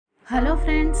Hello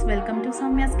friends, welcome to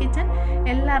Soumya's kitchen.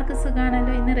 എല്ലാവർക്കും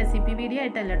സുഖാണല്ലോ. ഇന്ന് റെസിപ്പി വീഡിയോ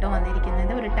ആയിട്ടല്ല ട്ടോ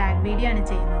വന്നിരിക്കുന്നത്. ഒരു ടാഗ് വീഡിയോ ആണ്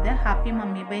ചെയ്യുന്നത്. ഹാപ്പി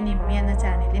മമ്മി ബൈ നിമ്മി എന്ന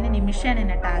ചാനലിൽ നിമിഷയാണ്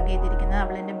എന്നെ ടാഗ് ചെയ്തിരിക്കുന്നത്.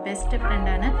 അവൾ എൻ്റെ ബെസ്റ്റ്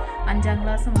ഫ്രണ്ടാണ്. 5ാം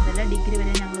ക്ലാസ് മുതൽ ഡിഗ്രി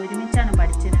വരെ ഞങ്ങൾ ഒരുമിച്ചാണ്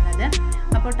പഠിച്ചിരുന്നത്.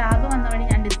 അപ്പോൾ ടാഗ് വന്ന വഴി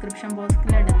ഞാൻ ഡിസ്ക്രിപ്ഷൻ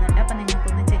ബോക്സിൽ ഇടുന്നുണ്ട്. അപ്പോൾ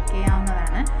നിങ്ങൾക്കൊന്ന് ചെക്ക്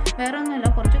ചെയ്യാവുന്നതാണ്. വേറെ ഒന്നുമില്ല,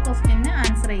 കുറച്ച് ക്വസ്റ്റ്യന്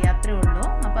ആൻസർ ചെയ്യാത്രേ ഉള്ളൂ.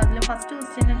 അപ്പോൾ അതിൽ ഫസ്റ്റ്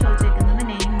ക്വസ്റ്റ്യൻ ചോദിച്ചിരിക്കുന്നത്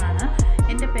നെയിമാണ്.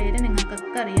 എൻ്റെ പേര്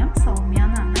നിങ്ങൾക്കൊക്കെ അറിയാം, സൗമ്യ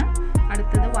എന്നാണ്.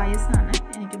 അടുത്തത് വയസ്സാണ്,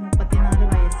 എനിക്ക് 34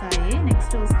 വയസ്സായി.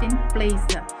 Next question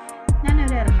place.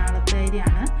 ഞാനൊരു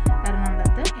എറണാകുളത്തുകാരിയാണ്.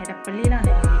 എറണാകുളത്ത് എടപ്പള്ളിയിലാണ്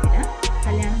എൻ്റെ വീട്.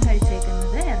 കല്യാണം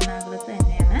കഴിച്ചേക്കുന്നത് എറണാകുളത്ത്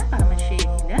തന്നെയാണ്,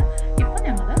 കളമശ്ശേരിയിൽ. ഇപ്പോൾ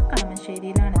ഞങ്ങൾ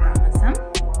കളമശ്ശേരിയിലാണ് താമസം.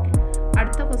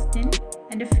 അടുത്ത ക്വസ്റ്റ്യൻ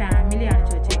എൻ്റെ ഫാമിലിയാണ്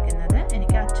ചോദിച്ചേക്കുന്നത്.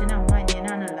 എനിക്ക് അച്ഛനും അമ്മ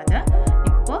അനിയനാണുള്ളത്.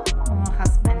 ഇപ്പോൾ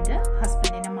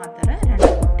ഹസ്ബൻഡിൻ്റെ മദർ,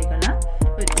 2 കുട്ടികൾ.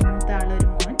 മൂത്ത ആളൊരു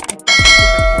മോൻ 8ാം ക്ലാസ്സിൽ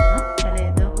പഠിക്കുന്നു,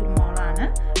 ഇളയത് ഒരു മോളാണ്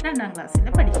 2ാം ക്ലാസ്സിൽ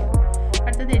പഠിക്കുന്നു.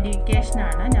 അടുത്തത്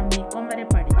എഡ്യൂക്കേഷനാണ്. ഞാൻ BCom വരെ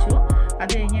പഠിച്ചു.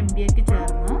 അത് കഴിഞ്ഞ് MBAക്ക്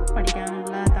ചേർന്നു.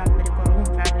 പഠിക്കാനുള്ള താല്പര്യക്കുറവും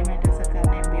ഫാമിലി മാറ്റേഴ്സൊക്കെ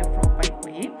MBA ഫ്ലോപ്പായി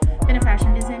പോയി. പിന്നെ ഫാഷൻ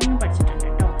ഡിസൈനിങ് പഠിച്ചിട്ടുണ്ട്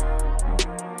കേട്ടോ.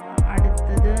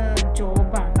 അടുത്തത്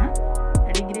ജോബാണ്.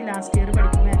 Degree last year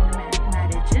പഠിക്കുമ്പോഴായിരുന്നു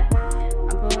marriage.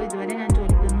 അപ്പോൾ ഇതുവരെ ഞാൻ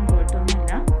ജോലിക്കൊന്നും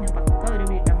പോയിട്ടൊന്നുമില്ല. ഞാൻ പക്ക ഒരു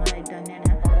വീട്ടമ്മയായിട്ട്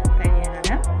തന്നെയാണ്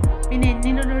കഴിയുന്നത്. പിന്നെ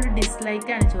എന്നിലുള്ളൊരു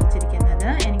ഡിസ്ലൈക്കാണ് ചോദിച്ചിരിക്കുന്നത്.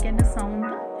 എൻ്റെ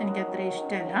സൗണ്ട് എനിക്കത്ര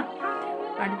ഇഷ്ടമല്ല.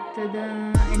 അടുത്തത്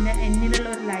എന്നിലുള്ള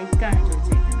ഒരു ലൈക്കാണ്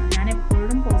ചോദിച്ചിരിക്കുന്നത്. ഞാൻ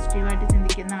എപ്പോഴും പോസിറ്റീവായിട്ട്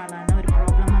ചിന്തിക്കുന്ന ആളാണ്. ഒരു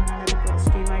പ്രോബ്ലം വന്നാൽ അത്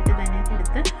പോസിറ്റീവായിട്ട് തന്നെ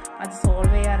എടുത്ത് അത്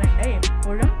സോൾവ് ചെയ്യാറുണ്ട്.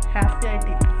 എപ്പോഴും ഹാപ്പി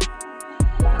ആയിട്ടിരിക്കും.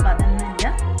 അപ്പോൾ അതാണ് എൻ്റെ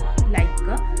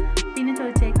ലൈക്ക്. പിന്നെ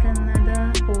ചോദിച്ചേക്കുന്നത്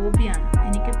ഹോബിയാണ്.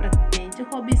 എനിക്ക് പ്രത്യേകിച്ച്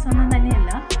ഹോബീസൊന്നും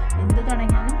തന്നെയല്ല. എന്ത്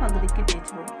തുടങ്ങിയാലും പകുതിക്ക്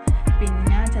ഇട്ടേച്ച് പോകും.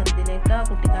 പിന്നെ ചെറുതിലേക്ക്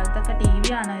കുട്ടിക്കാലത്തൊക്കെ TV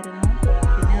കാണുമായിരുന്നു.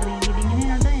 പിന്നെ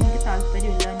റീഡിങ്ങിനോട് എനിക്ക്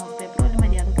താല്പര്യമില്ല. ന്യൂസ് പേപ്പർ ഒരു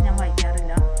മര്യാദക്ക് ഞാൻ വായിക്കാറില്ല.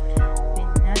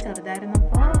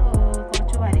 ചെറുതായിരുന്നപ്പോൾ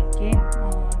കുറച്ച് വരയ്ക്കുകയും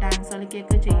ഡാൻസ്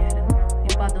കളിക്കുകയൊക്കെ ചെയ്യുമായിരുന്നു.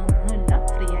 ഇപ്പോൾ അതൊന്നുമില്ല,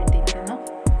 ഫ്രീ ആയിട്ടിരിക്കുന്നു.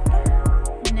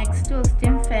 നെക്സ്റ്റ്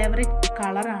ക്വസ്റ്റ്യൻ ഫേവറേറ്റ്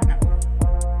കളറാണ്.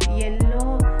 യെല്ലോ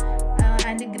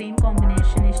ആൻഡ് ഗ്രീൻ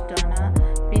കോമ്പിനേഷൻ ഇഷ്ടമാണ്.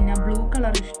 പിന്നെ ബ്ലൂ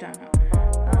കളർ ഇഷ്ടമാണ്.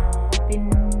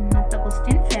 പിന്നത്തെ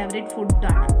ക്വസ്റ്റ്യൻ ഫേവറേറ്റ്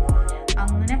ഫുഡാണ്.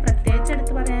 അങ്ങനെ പ്രത്യേകിച്ച്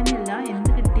എടുത്ത് പറയാനില്ല.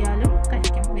 എന്ത് കിട്ടിയാലും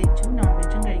കഴിക്കും. വെജും നോൺ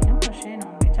വെജും കഴിക്കും. പക്ഷേ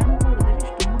നോൺ വെജാണ് കൂടുതൽ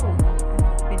ഇഷ്ടം തോന്നുന്നത്.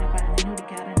 പിന്നെ പഴങ്കഞ്ഞി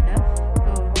കുടിക്കാറുണ്ട്.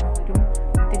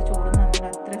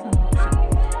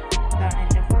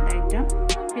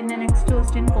 പിന്നെ next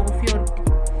question coffee or tea.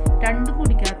 2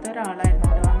 കുടിക്കാത്ത ഒരാളായിരുന്നു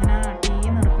കേട്ടോ. അങ്ങനെ ടീ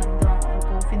നിർബന്ധം,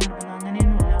 കോഫി നിർബന്ധം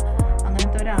അങ്ങനെയൊന്നുമില്ല.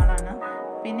 അങ്ങനത്തെ ഒരാളാണ്.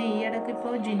 പിന്നെ ഈ ഇടയ്ക്ക്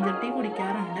ഇപ്പോൾ ജിഞ്ചർ ടീ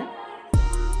കുടിക്കാറുണ്ട്.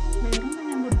 വേറൊന്നും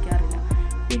ഞാൻ കുടിക്കാറില്ല.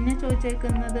 പിന്നെ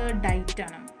ചോദിച്ചേക്കുന്നത്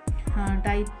ഡയറ്റാണ്.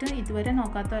 ഡയറ്റ് ഇതുവരെ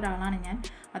നോക്കാത്ത ഒരാളാണ് ഞാൻ.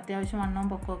 അത്യാവശ്യം വണ്ണവും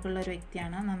പൊക്കമൊക്കെ ഉള്ള ഒരു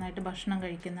വ്യക്തിയാണ്. നന്നായിട്ട് ഭക്ഷണം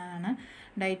കഴിക്കുന്നതാണ്.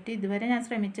 ഡയറ്റ് ഇതുവരെ ഞാൻ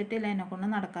ശ്രമിച്ചിട്ടില്ല. എന്നെക്കൊണ്ട്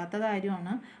നടക്കാത്ത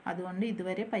കാര്യമാണ്. അതുകൊണ്ട്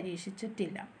ഇതുവരെ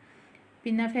പരീക്ഷിച്ചിട്ടില്ല.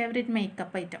 പിന്നെ ഫേവറേറ്റ്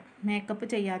മേക്കപ്പ് ഐറ്റം. മേക്കപ്പ്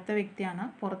ചെയ്യാത്ത വ്യക്തിയാണ്.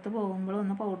 പുറത്ത് പോകുമ്പോൾ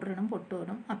ഒന്ന് പൗഡർ ഇടും,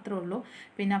 പൊട്ടുവിടും, അത്രേ ഉള്ളൂ.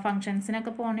 പിന്നെ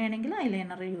ഫങ്ഷൻസിനൊക്കെ പോകണമെങ്കിൽ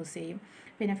ഐലൈനർ യൂസ് ചെയ്യും.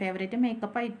 പിന്നെ ഫേവറേറ്റ്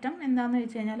മേക്കപ്പ് ഐറ്റം എന്താണെന്ന്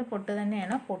വെച്ച് കഴിഞ്ഞാൽ പൊട്ട്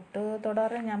തന്നെയാണ്. പൊട്ട്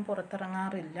തൊടാറ് ഞാൻ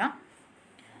പുറത്തിറങ്ങാറില്ല.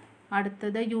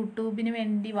 അടുത്തത് യൂട്യൂബിന്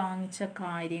വേണ്ടി വാങ്ങിച്ച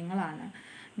കാര്യങ്ങളാണ്.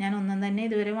 ഞാൻ ഒന്നും തന്നെ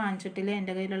ഇതുവരെ വാങ്ങിച്ചിട്ടില്ല.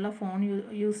 എൻ്റെ കയ്യിലുള്ള ഫോൺ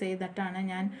യൂസ് ചെയ്തിട്ടാണ്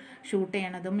ഞാൻ ഷൂട്ട്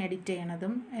ചെയ്യണതും എഡിറ്റ്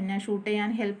ചെയ്യണതും. എന്നെ ഷൂട്ട് ചെയ്യാൻ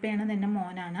ഹെൽപ്പ് ചെയ്യണത് എൻ്റെ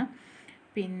മോനാണ്.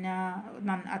 പിന്നെ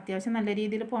അത്യാവശ്യം നല്ല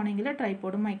രീതിയിൽ പോകണമെങ്കിൽ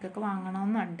ട്രൈപോഡും മൈക്കൊക്കെ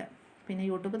വാങ്ങണമെന്നുണ്ട്. പിന്നെ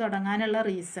യൂട്യൂബ് തുടങ്ങാനുള്ള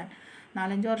റീസൺ,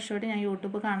 4-5 വർഷമായിട്ട് ഞാൻ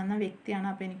യൂട്യൂബ് കാണുന്ന വ്യക്തിയാണ്.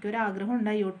 അപ്പോൾ എനിക്കൊരു ആഗ്രഹം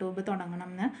ഉണ്ടായി യൂട്യൂബ്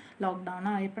തുടങ്ങണമെന്ന്. ലോക്ക്ഡൗൺ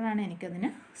ആയപ്പോഴാണ്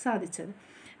എനിക്കതിന് സാധിച്ചത്.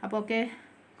 അപ്പോൾ ഓക്കെ,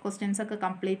 ക്വസ്റ്റ്യൻസൊക്കെ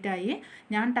കംപ്ലീറ്റ് ആയി.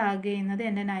 ഞാൻ ടാഗ് ചെയ്യുന്നത്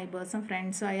എൻ്റെ നൈബേഴ്സും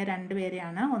ഫ്രണ്ട്സും ആയ 2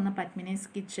 പേരെയാണ്. ഒന്ന് പത്മിനീസ്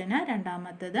കിച്ചന്,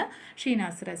 രണ്ടാമത്തത്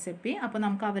ഷീനാസ് റെസിപ്പി. അപ്പോൾ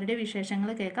നമുക്ക് അവരുടെ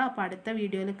വിശേഷങ്ങൾ കേൾക്കാം. അപ്പോൾ അടുത്ത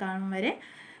വീഡിയോയിൽ കാണും വരെ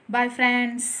ബൈ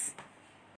ഫ്രണ്ട്സ്.